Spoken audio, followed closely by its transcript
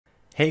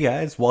Hey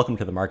guys, welcome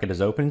to The Market is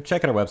Open.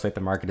 Check out our website,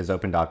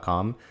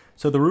 themarketisopen.com.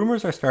 So the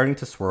rumors are starting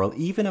to swirl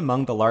even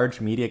among the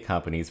large media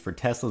companies for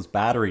Tesla's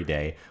Battery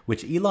Day,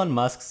 which Elon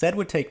Musk said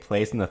would take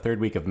place in the third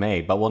week of May,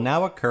 but will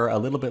now occur a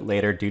little bit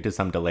later due to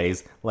some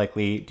delays,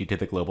 likely due to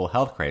the global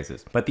health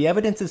crisis. But the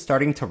evidence is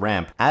starting to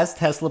ramp as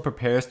Tesla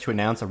prepares to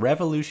announce a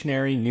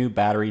revolutionary new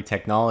battery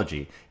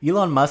technology.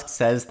 Elon Musk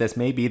says this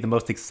may be the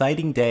most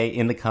exciting day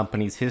in the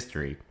company's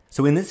history.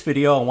 So in this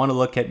video, I want to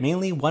look at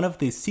mainly one of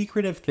the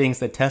secretive things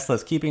that Tesla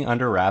is keeping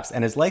under wraps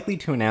and is likely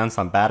to announce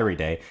on Battery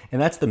Day, and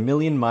that's the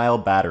million-mile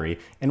battery,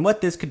 and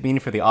what this could mean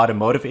for the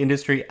automotive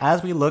industry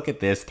as we look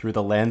at this through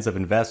the lens of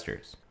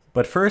investors.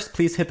 But first,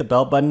 please hit the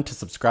bell button to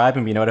subscribe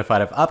and be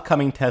notified of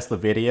upcoming Tesla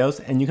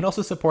videos, and you can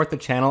also support the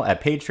channel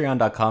at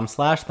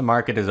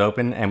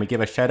patreon.com/themarketisopen, and we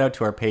give a shout out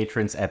to our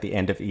patrons at the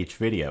end of each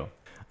video.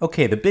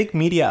 Okay, the big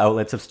media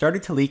outlets have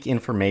started to leak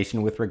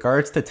information with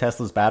regards to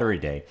Tesla's Battery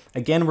Day.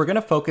 Again, we're going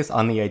to focus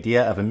on the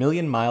idea of a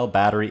million-mile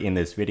battery in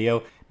this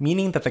video,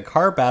 meaning that the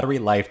car battery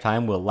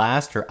lifetime will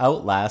last or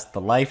outlast the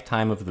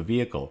lifetime of the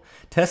vehicle.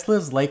 Tesla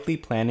is likely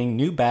planning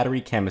new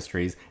battery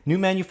chemistries, new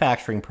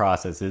manufacturing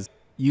processes,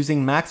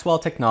 using Maxwell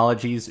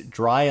Technologies'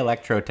 dry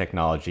electrode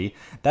technology.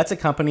 That's a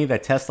company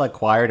that Tesla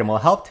acquired and will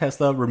help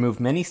Tesla remove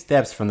many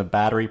steps from the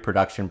battery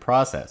production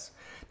process.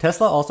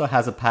 Tesla also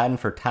has a patent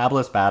for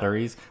tabless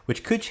batteries,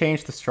 which could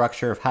change the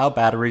structure of how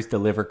batteries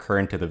deliver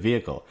current to the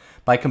vehicle.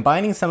 By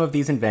combining some of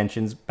these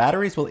inventions,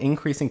 batteries will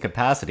increase in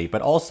capacity,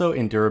 but also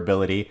in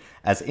durability,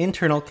 as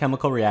internal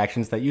chemical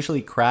reactions that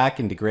usually crack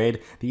and degrade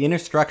the inner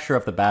structure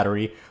of the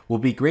battery will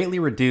be greatly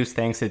reduced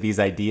thanks to these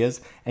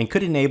ideas, and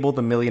could enable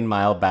the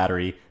million-mile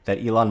battery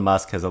that Elon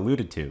Musk has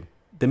alluded to.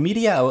 The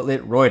media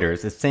outlet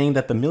Reuters is saying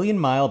that the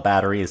million-mile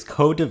battery is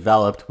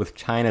co-developed with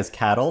China's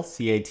CATL,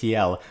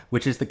 C-A-T-L,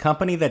 which is the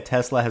company that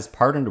Tesla has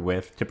partnered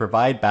with to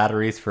provide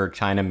batteries for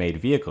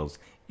China-made vehicles.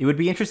 It would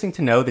be interesting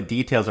to know the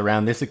details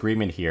around this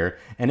agreement here,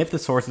 and if the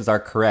sources are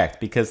correct,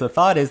 because the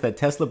thought is that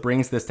Tesla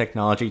brings this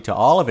technology to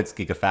all of its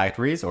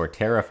gigafactories or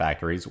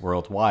terafactories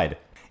worldwide.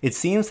 It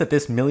seems that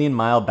this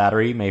million-mile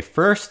battery may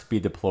first be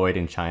deployed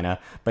in China,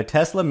 but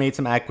Tesla made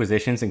some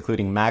acquisitions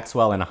including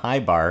Maxwell and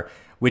Highbar,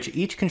 which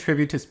each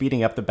contribute to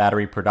speeding up the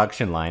battery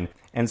production line,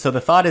 and so the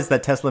thought is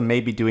that Tesla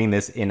may be doing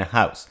this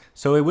in-house.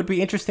 So it would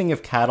be interesting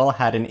if CATL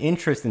had an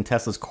interest in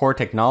Tesla's core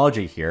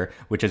technology here,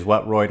 which is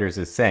what Reuters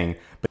is saying,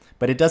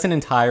 but it doesn't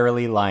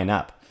entirely line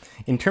up.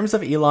 In terms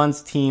of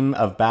Elon's team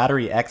of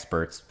battery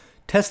experts,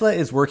 Tesla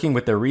is working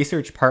with their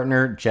research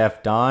partner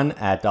Jeff Dahn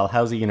at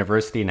Dalhousie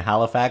University in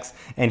Halifax,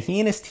 and he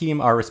and his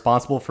team are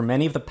responsible for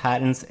many of the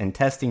patents and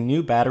testing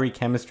new battery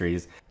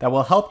chemistries that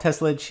will help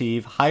Tesla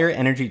achieve higher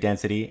energy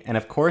density, and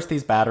of course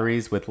these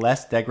batteries with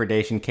less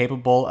degradation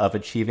capable of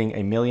achieving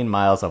 1,000,000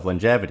 miles of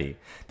longevity.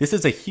 This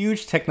is a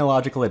huge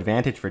technological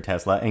advantage for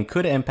Tesla and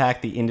could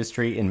impact the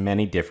industry in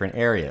many different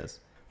areas.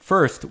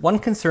 First, one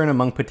concern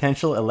among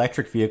potential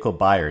electric vehicle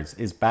buyers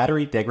is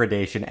battery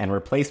degradation and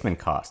replacement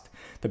cost.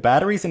 The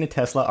batteries in a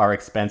Tesla are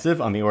expensive,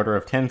 on the order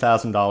of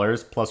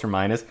 $10,000 plus or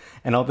minus,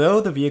 and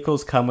although the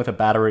vehicles come with a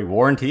battery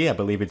warranty, I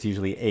believe it's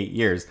usually 8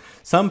 years,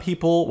 some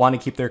people want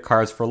to keep their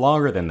cars for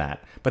longer than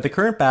that. But the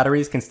current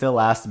batteries can still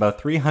last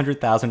about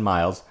 300,000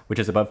 miles, which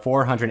is about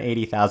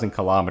 480,000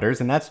 kilometers,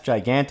 and that's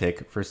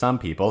gigantic for some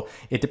people.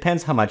 It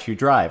depends how much you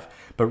drive.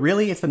 But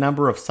really, it's the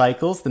number of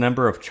cycles, the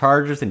number of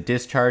charges and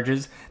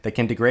discharges that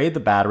can degrade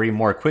the battery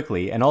more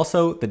quickly, and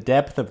also the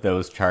depth of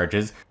those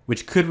charges,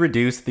 which could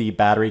reduce the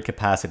battery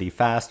capacity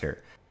faster.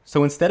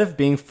 So instead of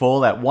being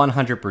full at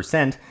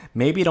 100%,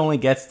 maybe it only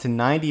gets to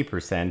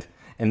 90%,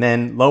 and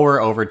then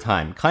lower over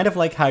time, kind of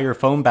like how your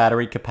phone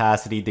battery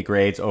capacity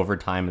degrades over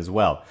time as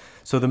well.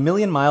 So the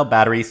million-mile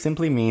battery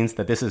simply means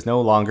that this is no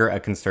longer a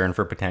concern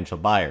for potential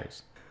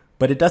buyers.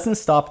 But it doesn't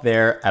stop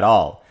there at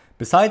all.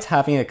 Besides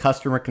having a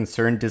customer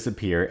concern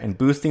disappear and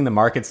boosting the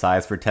market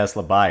size for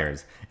Tesla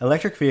buyers,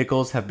 electric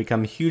vehicles have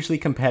become hugely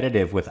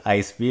competitive with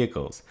ICE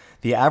vehicles.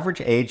 The average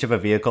age of a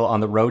vehicle on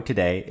the road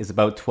today is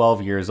about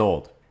 12 years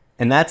old.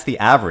 And that's the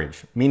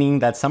average, meaning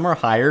that some are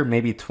higher,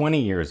 maybe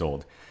 20 years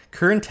old.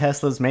 Current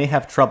Teslas may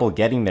have trouble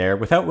getting there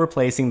without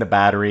replacing the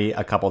battery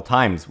a couple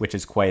times, which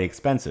is quite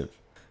expensive.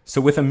 So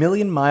with a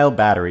million-mile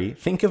battery,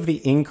 think of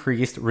the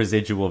increased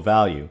residual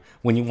value.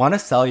 When you want to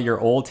sell your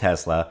old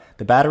Tesla,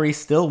 the battery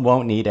still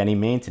won't need any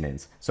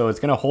maintenance. So it's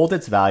going to hold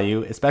its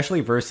value, especially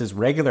versus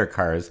regular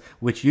cars,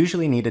 which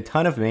usually need a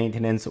ton of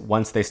maintenance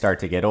once they start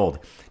to get old.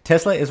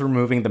 Tesla is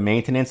removing the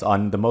maintenance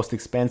on the most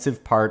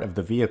expensive part of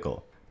the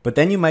vehicle. But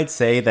then you might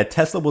say that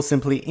Tesla will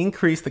simply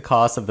increase the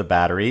cost of the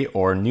battery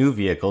or new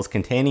vehicles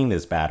containing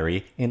this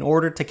battery in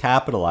order to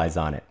capitalize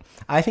on it.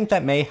 I think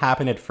that may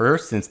happen at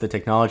first since the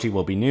technology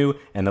will be new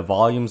and the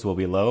volumes will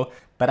be low,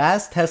 but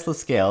as Tesla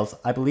scales,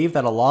 I believe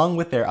that along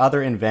with their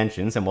other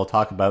inventions, and we'll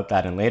talk about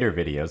that in later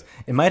videos,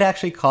 it might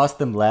actually cost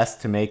them less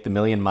to make the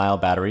million-mile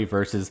battery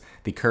versus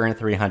the current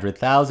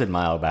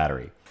 300,000-mile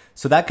battery.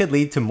 So that could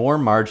lead to more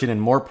margin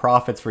and more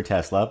profits for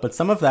Tesla, but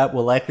some of that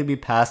will likely be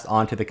passed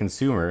on to the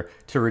consumer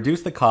to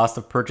reduce the cost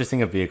of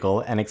purchasing a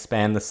vehicle and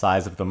expand the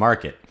size of the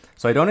market.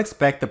 so I don't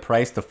expect the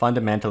price to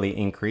fundamentally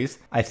increase.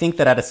 I think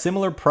that at a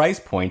similar price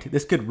point,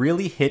 this could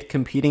really hit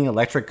competing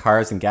electric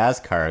cars and gas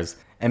cars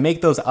and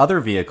make those other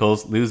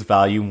vehicles lose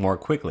value more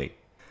quickly.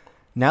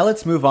 Now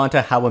let's move on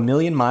to how a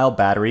million-mile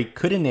battery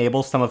could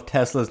enable some of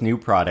Tesla's new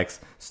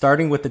products,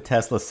 starting with the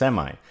Tesla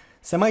Semi.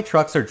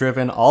 Semi-trucks are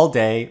driven all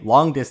day,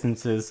 long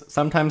distances,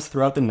 sometimes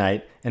throughout the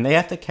night, and they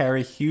have to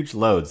carry huge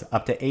loads,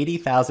 up to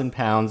 80,000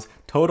 pounds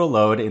total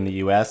load in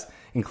the US,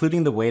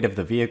 including the weight of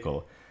the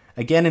vehicle.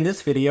 Again, in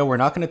this video, we're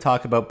not going to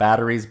talk about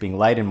batteries being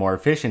light and more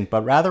efficient,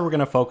 but rather we're going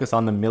to focus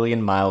on the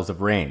million miles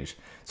of range.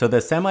 So the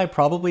Semi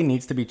probably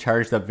needs to be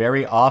charged up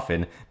very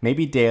often,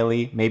 maybe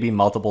daily, maybe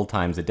multiple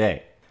times a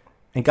day.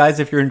 And guys,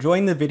 if you're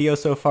enjoying the video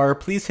so far,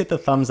 please hit the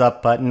thumbs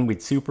up button,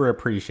 we'd super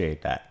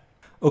appreciate that.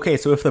 Okay,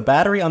 so if the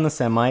battery on the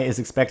Semi is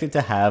expected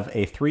to have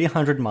a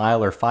 300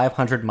 mile or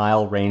 500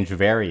 mile range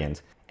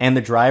variant, and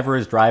the driver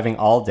is driving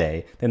all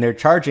day, then they're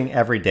charging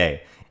every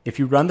day. If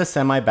you run the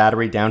Semi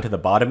battery down to the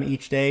bottom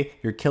each day,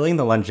 you're killing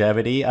the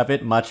longevity of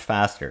it much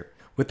faster.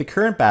 With the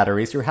current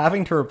batteries, you're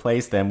having to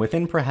replace them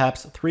within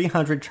perhaps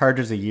 300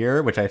 charges a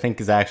year, which I think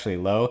is actually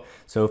low.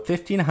 So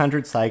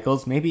 1,500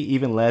 cycles, maybe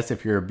even less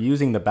if you're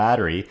abusing the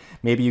battery.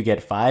 Maybe you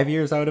get 5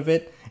 years out of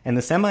it. And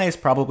the Semi is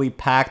probably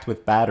packed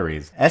with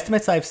batteries.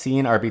 Estimates I've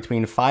seen are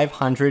between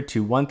 500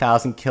 to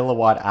 1,000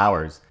 kilowatt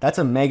hours. That's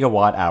a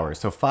megawatt hour,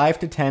 so 5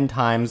 to 10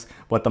 times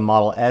what the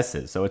Model S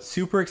is. So it's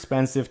super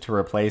expensive to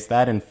replace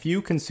that, and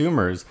few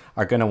consumers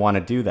are going to want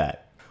to do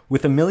that.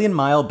 With a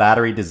million-mile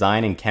battery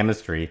design and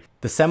chemistry,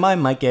 the Semi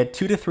might get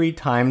 2 to 3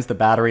 times the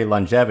battery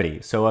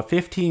longevity, so a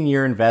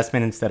 15-year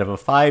investment instead of a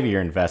 5-year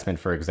investment,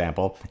 for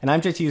example. And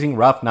I'm just using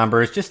rough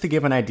numbers just to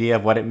give an idea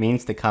of what it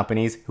means to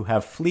companies who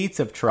have fleets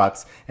of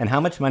trucks and how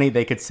much money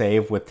they could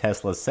save with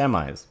Tesla's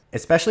Semis,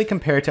 especially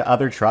compared to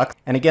other trucks.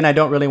 And again, I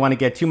don't really want to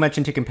get too much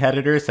into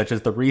competitors, such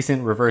as the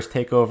recent reverse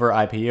takeover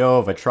IPO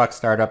of a truck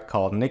startup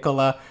called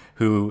Nikola,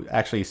 who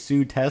actually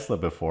sued Tesla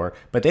before,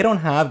 but they don't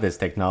have this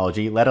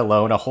technology, let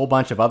alone a whole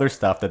bunch of other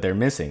stuff that they're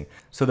missing.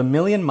 So the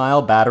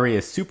million-mile battery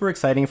is super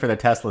exciting for the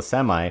Tesla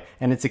Semi,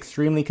 and it's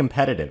extremely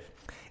competitive.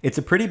 It's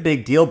a pretty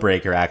big deal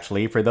breaker,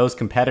 actually, for those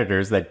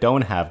competitors that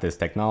don't have this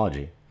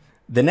technology.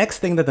 The next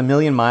thing that the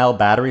million-mile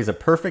battery is a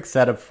perfect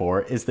setup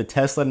for is the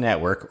Tesla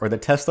network, or the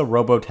Tesla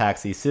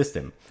Robotaxi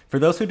system. For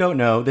those who don't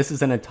know, this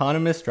is an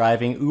autonomous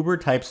driving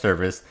Uber-type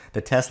service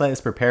that Tesla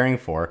is preparing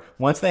for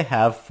once they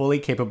have fully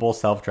capable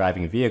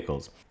self-driving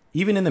vehicles.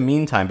 Even in the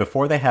meantime,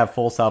 before they have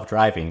full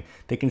self-driving,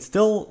 they can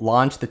still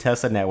launch the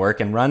Tesla network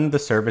and run the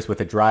service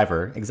with a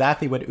driver,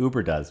 exactly what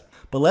Uber does.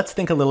 But let's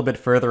think a little bit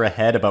further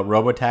ahead about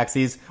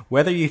robotaxis.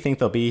 Whether you think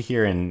they'll be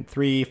here in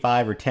 3,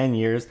 5, or 10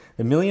 years,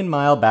 the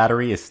million-mile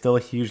battery is still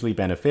hugely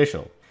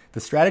beneficial. The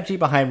strategy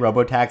behind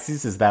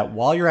robotaxis is that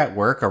while you're at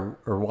work or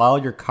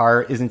while your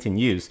car isn't in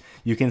use,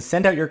 you can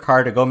send out your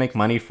car to go make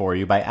money for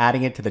you by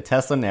adding it to the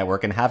Tesla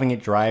network and having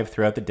it drive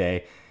throughout the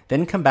day,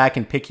 then come back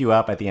and pick you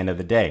up at the end of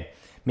the day.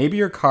 Maybe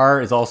your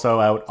car is also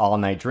out all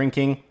night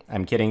drinking.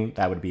 I'm kidding,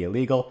 that would be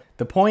illegal.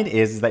 The point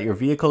is that your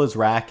vehicle is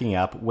racking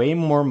up way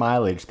more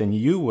mileage than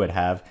you would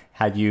have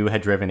had you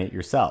had driven it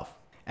yourself.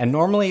 And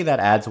normally that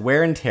adds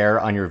wear and tear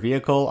on your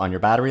vehicle, on your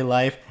battery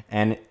life,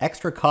 and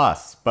extra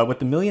costs. But with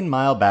the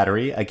million-mile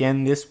battery,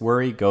 again, this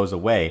worry goes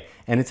away,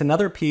 and it's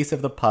another piece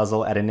of the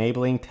puzzle at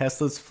enabling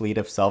Tesla's fleet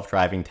of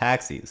self-driving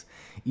taxis.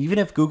 Even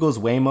if Google's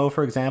Waymo,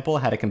 for example,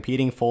 had a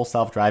competing full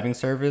self-driving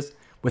service,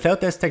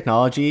 without this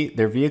technology,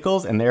 their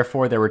vehicles and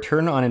therefore their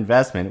return on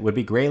investment would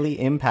be greatly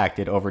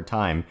impacted over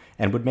time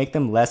and would make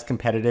them less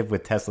competitive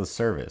with Tesla's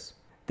service.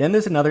 Then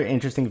there's another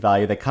interesting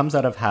value that comes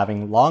out of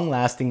having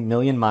long-lasting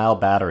million-mile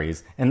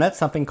batteries, and that's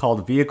something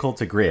called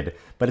vehicle-to-grid,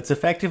 but it's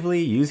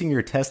effectively using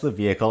your Tesla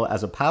vehicle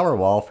as a power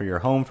wall for your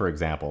home, for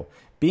example.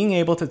 Being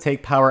able to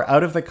take power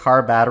out of the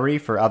car battery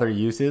for other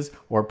uses,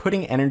 or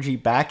putting energy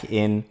back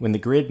in when the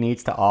grid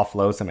needs to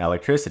offload some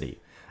electricity.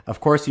 Of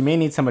course, you may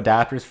need some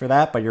adapters for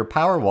that, but your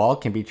power wall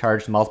can be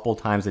charged multiple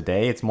times a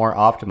day. It's more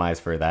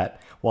optimized for that,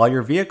 while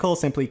your vehicle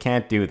simply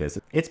can't do this.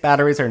 Its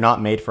batteries are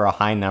not made for a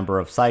high number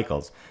of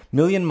cycles.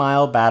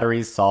 Million-mile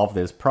batteries solve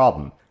this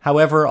problem.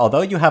 However,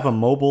 although you have a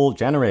mobile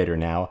generator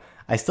now,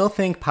 I still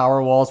think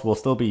power walls will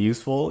still be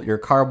useful. Your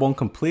car won't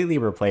completely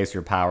replace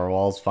your power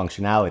wall's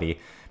functionality,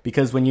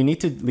 because when you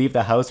need to leave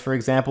the house, for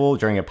example,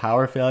 during a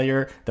power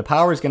failure, the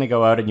power is going to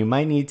go out and you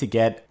might need to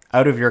get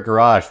out of your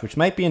garage, which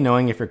might be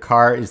annoying if your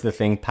car is the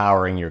thing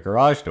powering your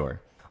garage door.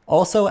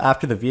 Also,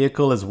 after the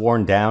vehicle is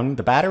worn down,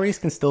 the batteries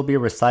can still be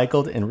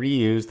recycled and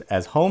reused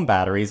as home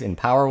batteries in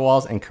power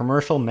walls and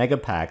commercial mega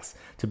packs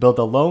to build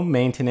a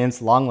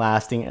low-maintenance,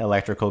 long-lasting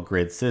electrical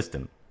grid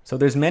system. So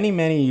there's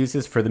many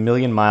uses for the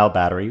million-mile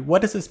battery.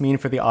 What does this mean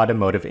for the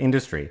automotive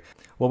industry?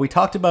 Well, we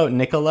talked about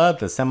Nikola,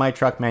 the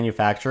semi-truck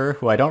manufacturer,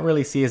 who I don't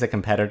really see as a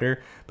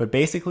competitor, but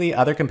basically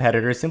other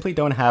competitors simply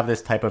don't have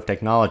this type of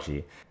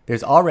technology.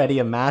 There's already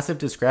a massive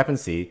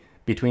discrepancy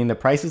between the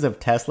prices of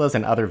Teslas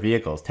and other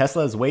vehicles.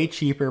 Tesla is way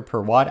cheaper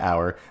per watt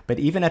hour, but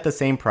even at the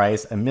same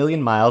price, a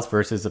million miles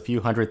versus a few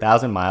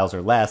 100,000 miles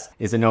or less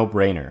is a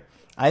no-brainer.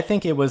 I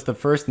think it was the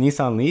first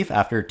Nissan Leaf.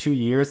 After 2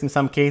 years in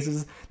some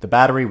cases, the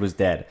battery was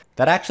dead.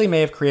 That actually may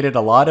have created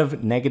a lot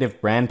of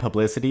negative brand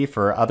publicity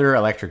for other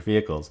electric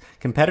vehicles.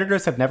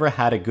 Competitors have never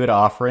had a good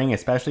offering,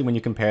 especially when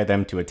you compare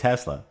them to a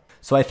Tesla.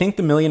 So I think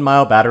the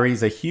million-mile battery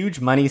is a huge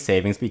money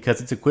savings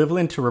because it's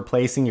equivalent to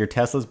replacing your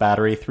Tesla's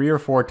battery 3 or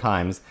 4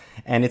 times,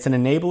 and it's an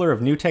enabler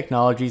of new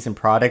technologies and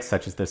products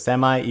such as the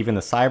Semi, even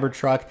the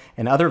Cybertruck,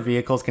 and other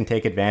vehicles can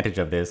take advantage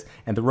of this,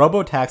 and the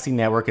Robotaxi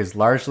network is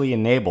largely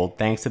enabled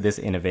thanks to this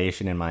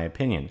innovation in my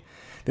opinion.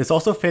 This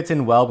also fits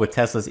in well with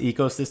Tesla's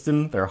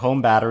ecosystem, their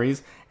home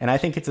batteries, and I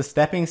think it's a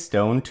stepping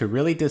stone to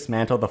really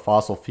dismantle the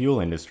fossil fuel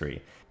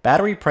industry.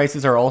 Battery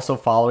prices are also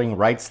following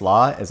Wright's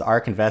Law, as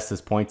ARK Invest has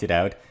pointed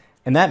out,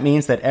 and that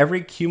means that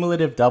every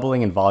cumulative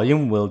doubling in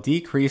volume will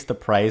decrease the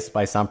price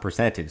by some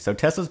percentage. So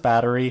Tesla's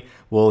battery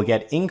will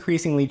get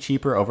increasingly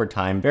cheaper over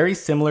time, very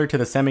similar to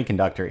the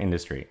semiconductor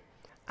industry.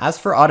 As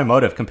for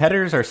automotive,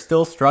 competitors are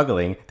still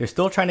struggling. They're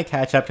still trying to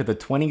catch up to the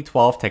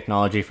 2012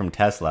 technology from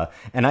Tesla,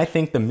 and I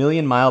think the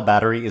million-mile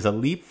battery is a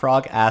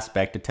leapfrog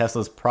aspect to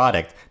Tesla's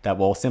product that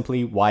will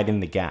simply widen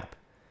the gap.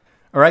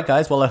 Alright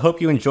guys, well I hope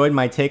you enjoyed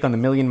my take on the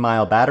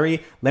million-mile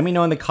battery. Let me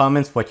know in the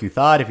comments what you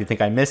thought, if you think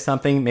I missed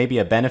something, maybe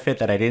a benefit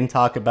that I didn't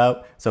talk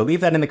about. So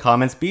leave that in the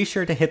comments. Be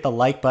sure to hit the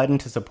like button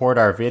to support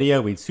our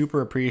video. We'd super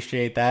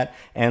appreciate that.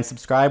 And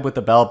subscribe with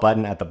the bell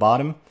button at the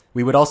bottom.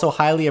 We would also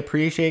highly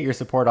appreciate your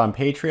support on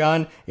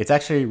Patreon. It's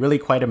actually really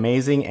quite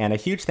amazing, and a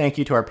huge thank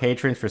you to our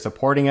patrons for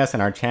supporting us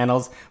and our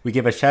channels. We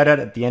give a shout out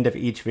at the end of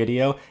each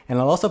video, and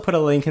I'll also put a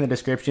link in the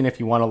description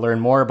if you want to learn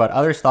more about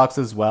other stocks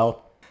as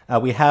well.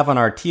 We have on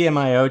our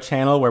TMIO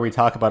channel where we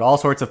talk about all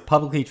sorts of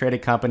publicly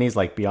traded companies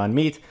like Beyond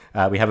Meat.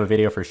 We have a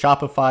video for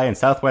Shopify and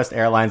Southwest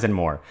Airlines and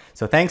more.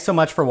 So thanks so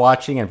much for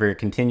watching and for your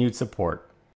continued support.